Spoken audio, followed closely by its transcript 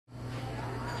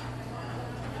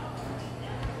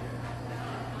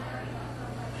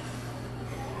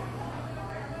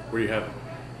What do you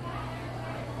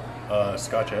have?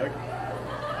 Scotch egg?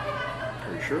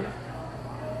 Are you sure?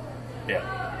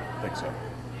 Yeah, I think so.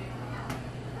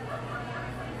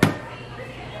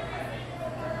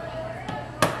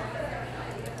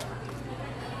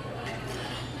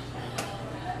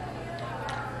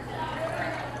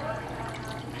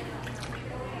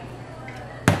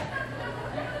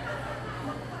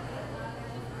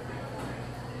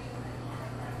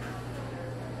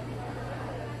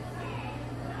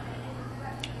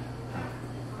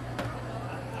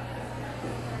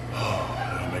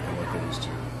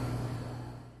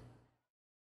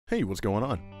 Hey, what's going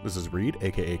on? This is Reed,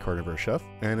 aka Carnivore Chef,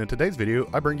 and in today's video,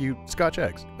 I bring you Scotch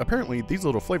Eggs. Apparently, these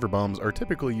little flavor bombs are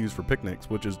typically used for picnics,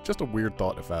 which is just a weird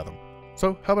thought to fathom.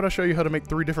 So, how about I show you how to make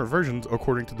 3 different versions,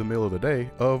 according to the meal of the day,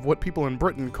 of what people in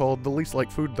Britain called the least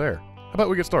liked food there. How about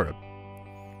we get started?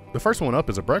 The first one up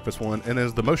is a breakfast one, and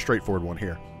is the most straightforward one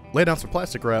here. Lay down some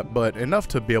plastic wrap, but enough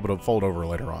to be able to fold over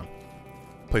later on.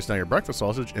 Place down your breakfast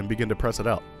sausage and begin to press it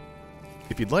out.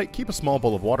 If you'd like, keep a small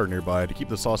bowl of water nearby to keep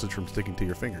the sausage from sticking to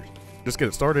your fingers. Just get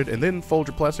it started and then fold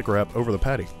your plastic wrap over the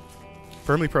patty.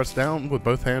 Firmly press down with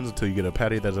both hands until you get a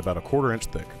patty that's about a 1/4 inch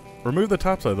thick. Remove the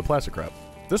top side of the plastic wrap.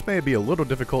 This may be a little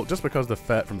difficult just because the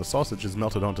fat from the sausage is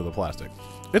melted onto the plastic.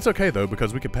 It's okay though,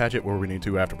 because we can patch it where we need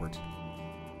to afterwards.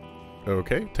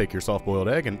 Okay, take your soft boiled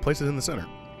egg and place it in the center.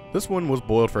 This one was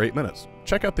boiled for 8 minutes.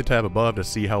 Check out the tab above to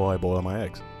see how I boil my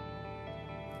eggs.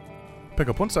 Pick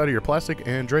up one side of your plastic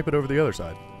and drape it over the other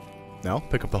side. Now,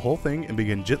 pick up the whole thing and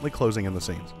begin gently closing in the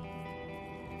seams.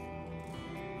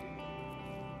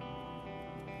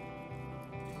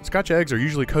 Scotch eggs are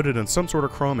usually coated in some sort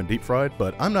of crumb and deep fried,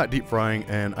 but I'm not deep frying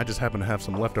and I just happen to have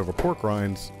some leftover pork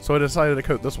rinds, so I decided to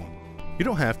coat this one. You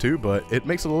don't have to, but it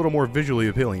makes it a little more visually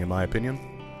appealing in my opinion.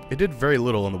 It did very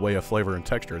little in the way of flavor and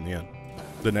texture in the end.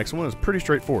 The next one is pretty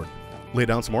straightforward. Lay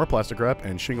down some more plastic wrap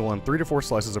and shingle on 3 to 4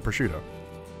 slices of prosciutto.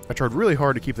 I tried really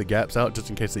hard to keep the gaps out just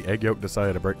in case the egg yolk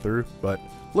decided to break through, but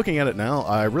looking at it now,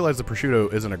 I realize the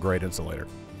prosciutto isn't a great insulator.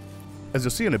 As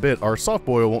you'll see in a bit, our soft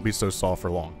boil won't be so soft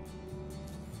for long.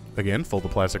 Again, fold the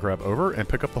plastic wrap over and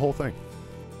pick up the whole thing.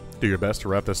 Do your best to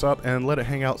wrap this up and let it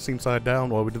hang out seam side down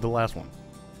while we did the last one.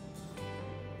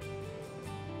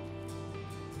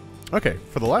 Okay,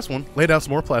 for the last one, lay down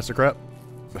some more plastic wrap.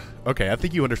 Okay, I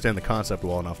think you understand the concept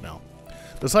well enough now.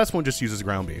 This last one just uses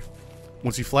ground beef.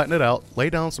 Once you flatten it out,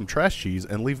 lay down some trash cheese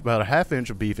and leave about a 1/2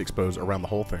 inch of beef exposed around the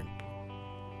whole thing.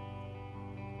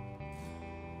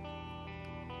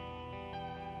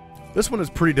 This one is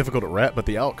pretty difficult to wrap, but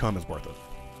the outcome is worth it.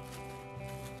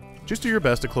 Just do your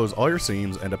best to close all your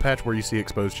seams and to patch where you see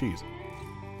exposed cheese.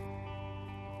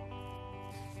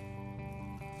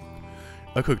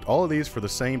 I cooked all of these for the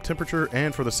same temperature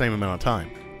and for the same amount of time.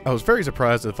 I was very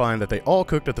surprised to find that they all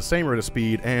cooked at the same rate of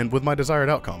speed and with my desired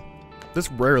outcome. This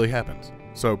rarely happens.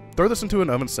 So throw this into an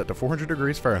oven set to 400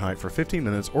 degrees Fahrenheit for 15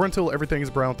 minutes or until everything is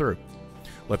browned through.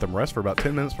 Let them rest for about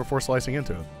 10 minutes before slicing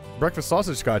into it. Breakfast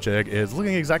sausage Scotch egg is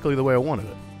looking exactly the way I wanted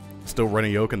it. Still runny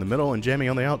yolk in the middle and jammy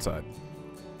on the outside.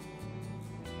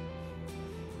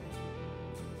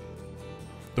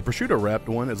 The prosciutto wrapped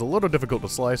one is a little difficult to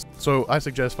slice, so I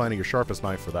suggest finding your sharpest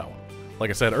knife for that one. Like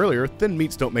I said earlier, thin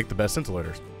meats don't make the best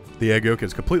insulators. The egg yolk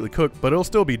is completely cooked, but it'll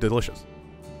still be delicious.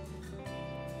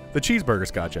 The cheeseburger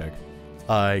Scotch egg.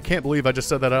 I can't believe I just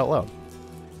said that out loud.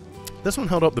 This one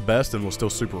held up the best and was still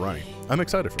super runny. I'm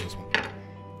excited for this one.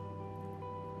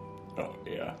 Oh,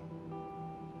 yeah.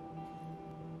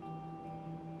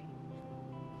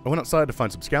 I went outside to find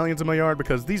some scallions in my yard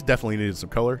because these definitely needed some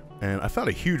color, and I found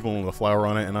a huge one with a flower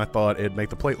on it and I thought it'd make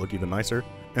the plate look even nicer.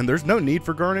 And there's no need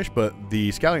for garnish, but the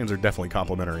scallions are definitely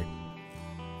complimentary.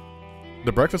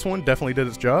 The breakfast one definitely did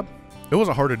its job. It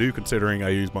wasn't hard to do considering I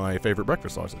used my favorite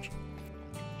breakfast sausage.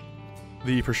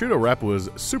 The prosciutto wrap was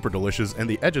super delicious and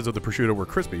the edges of the prosciutto were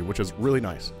crispy, which is really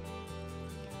nice.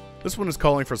 This one is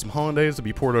calling for some hollandaise to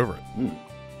be poured over it.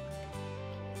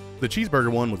 The cheeseburger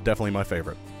one was definitely my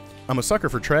favorite. I'm a sucker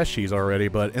for trash cheese already,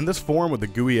 but in this form with the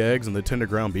gooey eggs and the tender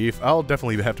ground beef, I'll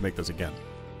definitely have to make this again.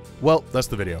 Well, that's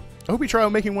the video. I hope you try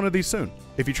out making one of these soon.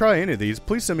 If you try any of these,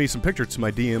 please send me some pictures to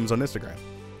my DMs on Instagram.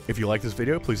 If you like this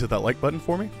video, please hit that like button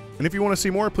for me. And if you want to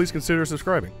see more, please consider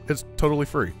subscribing. It's totally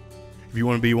free. If you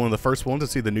want to be one of the first ones to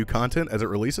see the new content as it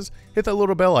releases, hit that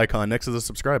little bell icon next to the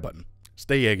subscribe button.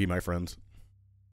 Stay Eggy, my friends.